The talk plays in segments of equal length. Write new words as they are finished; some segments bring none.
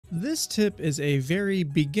This tip is a very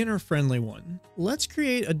beginner-friendly one. Let's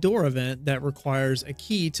create a door event that requires a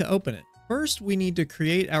key to open it. First, we need to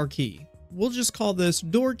create our key. We'll just call this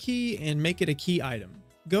door key and make it a key item.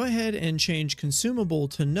 Go ahead and change consumable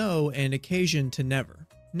to no and occasion to never.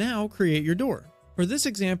 Now create your door. For this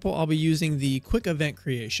example, I'll be using the quick event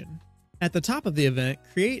creation. At the top of the event,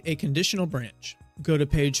 create a conditional branch. Go to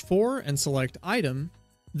page 4 and select item,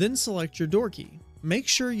 then select your door key. Make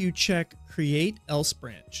sure you check create else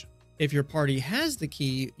branch. If your party has the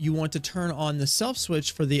key, you want to turn on the self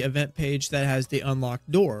switch for the event page that has the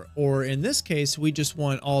unlocked door, or in this case, we just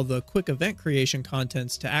want all the quick event creation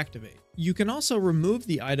contents to activate. You can also remove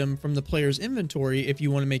the item from the player's inventory if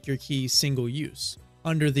you want to make your key single use.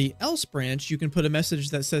 Under the else branch, you can put a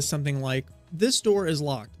message that says something like, "This door is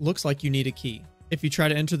locked, looks like you need a key." If you try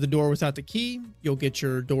to enter the door without the key, you'll get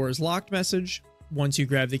your door is locked message. Once you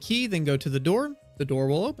grab the key, then go to the door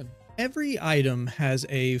will open. Every item has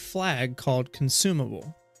a flag called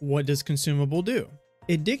consumable. What does consumable do?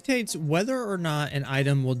 It dictates whether or not an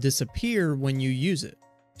item will disappear when you use it.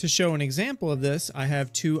 To show an example of this, I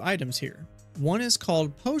have two items here. One is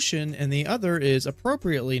called Potion and the other is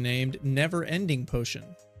appropriately named Never Ending Potion.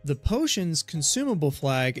 The potion's consumable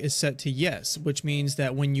flag is set to yes, which means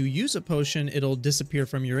that when you use a potion, it'll disappear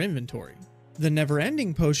from your inventory. The Never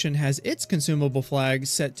Ending Potion has its consumable flag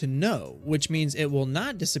set to no, which means it will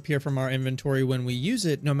not disappear from our inventory when we use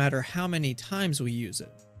it, no matter how many times we use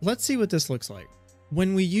it. Let's see what this looks like.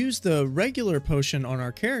 When we use the regular potion on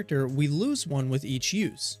our character, we lose one with each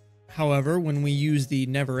use. However, when we use the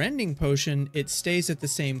Never Ending Potion, it stays at the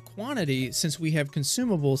same quantity since we have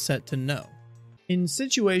consumable set to no. In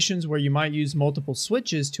situations where you might use multiple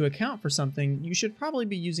switches to account for something, you should probably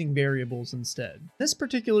be using variables instead. In this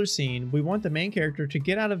particular scene, we want the main character to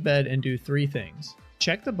get out of bed and do three things.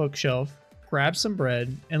 Check the bookshelf, grab some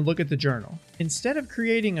bread, and look at the journal. Instead of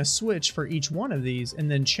creating a switch for each one of these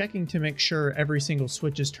and then checking to make sure every single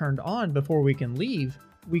switch is turned on before we can leave,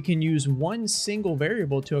 we can use one single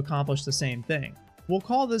variable to accomplish the same thing. We'll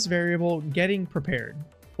call this variable getting prepared.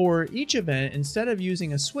 For each event, instead of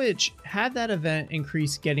using a switch, have that event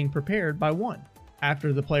increase getting prepared by 1.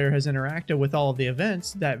 After the player has interacted with all of the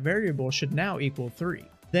events, that variable should now equal 3.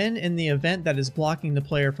 Then in the event that is blocking the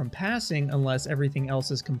player from passing unless everything else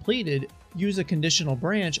is completed, use a conditional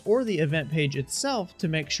branch or the event page itself to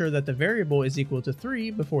make sure that the variable is equal to 3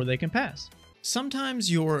 before they can pass.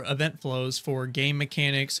 Sometimes your event flows for game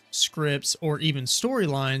mechanics, scripts, or even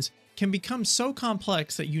storylines can become so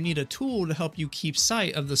complex that you need a tool to help you keep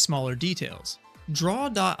sight of the smaller details.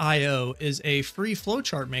 Draw.io is a free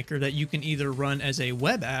flowchart maker that you can either run as a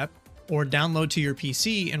web app or download to your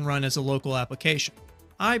PC and run as a local application.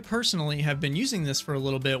 I personally have been using this for a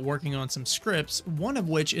little bit working on some scripts, one of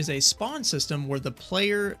which is a spawn system where the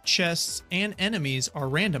player, chests, and enemies are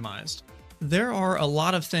randomized. There are a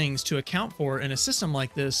lot of things to account for in a system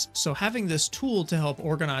like this, so having this tool to help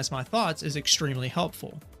organize my thoughts is extremely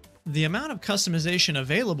helpful. The amount of customization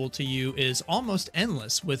available to you is almost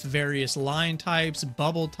endless with various line types,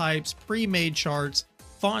 bubble types, pre-made charts,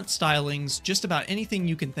 font stylings, just about anything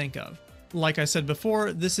you can think of. Like I said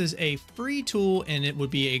before, this is a free tool and it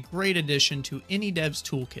would be a great addition to any dev's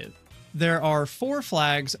toolkit. There are 4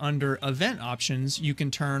 flags under event options you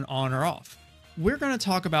can turn on or off. We're going to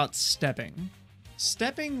talk about stepping.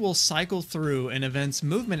 Stepping will cycle through an event's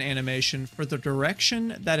movement animation for the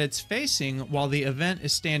direction that it's facing while the event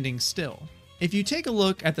is standing still. If you take a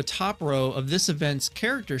look at the top row of this event's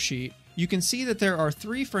character sheet, you can see that there are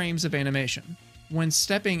 3 frames of animation. When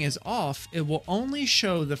stepping is off, it will only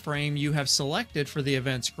show the frame you have selected for the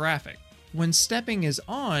event's graphic. When stepping is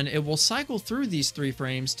on, it will cycle through these 3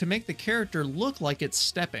 frames to make the character look like it's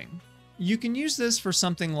stepping. You can use this for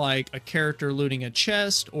something like a character looting a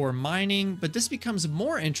chest or mining, but this becomes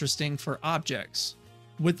more interesting for objects.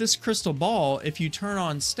 With this crystal ball, if you turn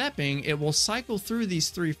on stepping, it will cycle through these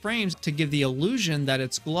 3 frames to give the illusion that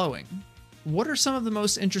it's glowing. What are some of the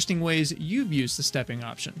most interesting ways you've used the stepping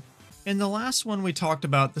option? In the last one we talked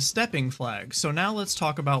about the stepping flag, so now let's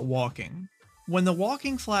talk about walking. When the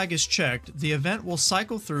walking flag is checked, the event will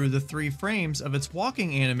cycle through the 3 frames of its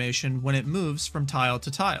walking animation when it moves from tile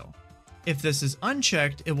to tile. If this is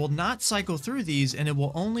unchecked, it will not cycle through these and it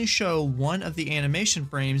will only show one of the animation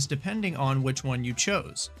frames depending on which one you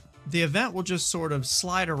chose. The event will just sort of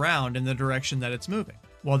slide around in the direction that it's moving.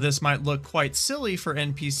 While this might look quite silly for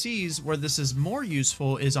NPCs, where this is more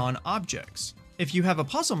useful is on objects. If you have a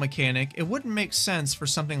puzzle mechanic, it wouldn't make sense for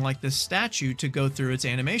something like this statue to go through its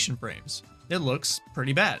animation frames. It looks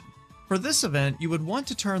pretty bad. For this event, you would want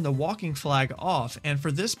to turn the walking flag off, and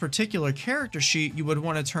for this particular character sheet, you would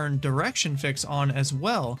want to turn direction fix on as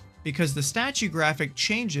well, because the statue graphic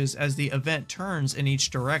changes as the event turns in each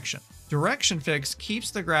direction. Direction fix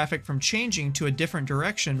keeps the graphic from changing to a different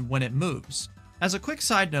direction when it moves. As a quick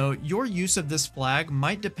side note, your use of this flag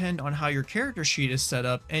might depend on how your character sheet is set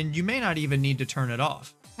up, and you may not even need to turn it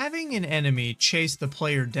off. Having an enemy chase the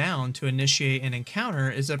player down to initiate an encounter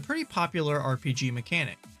is a pretty popular RPG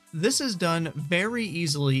mechanic. This is done very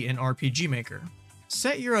easily in RPG Maker.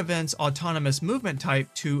 Set your event's autonomous movement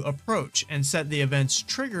type to approach and set the event's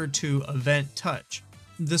trigger to event touch.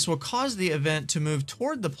 This will cause the event to move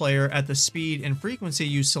toward the player at the speed and frequency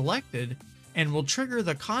you selected and will trigger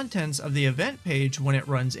the contents of the event page when it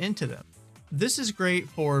runs into them. This is great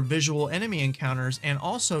for visual enemy encounters and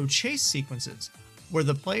also chase sequences, where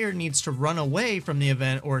the player needs to run away from the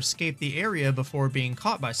event or escape the area before being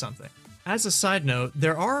caught by something. As a side note,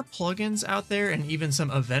 there are plugins out there and even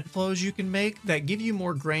some event flows you can make that give you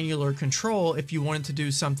more granular control if you wanted to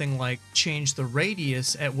do something like change the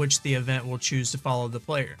radius at which the event will choose to follow the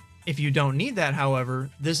player. If you don't need that,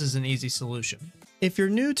 however, this is an easy solution. If you're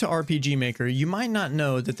new to RPG Maker, you might not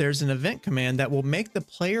know that there's an event command that will make the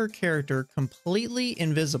player character completely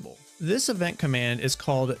invisible. This event command is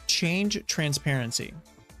called Change Transparency.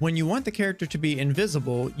 When you want the character to be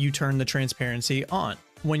invisible, you turn the transparency on.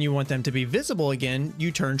 When you want them to be visible again,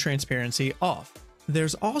 you turn transparency off.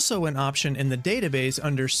 There's also an option in the database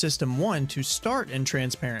under System 1 to start in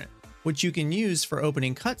transparent, which you can use for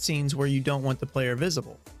opening cutscenes where you don't want the player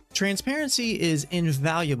visible. Transparency is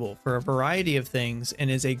invaluable for a variety of things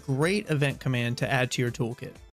and is a great event command to add to your toolkit.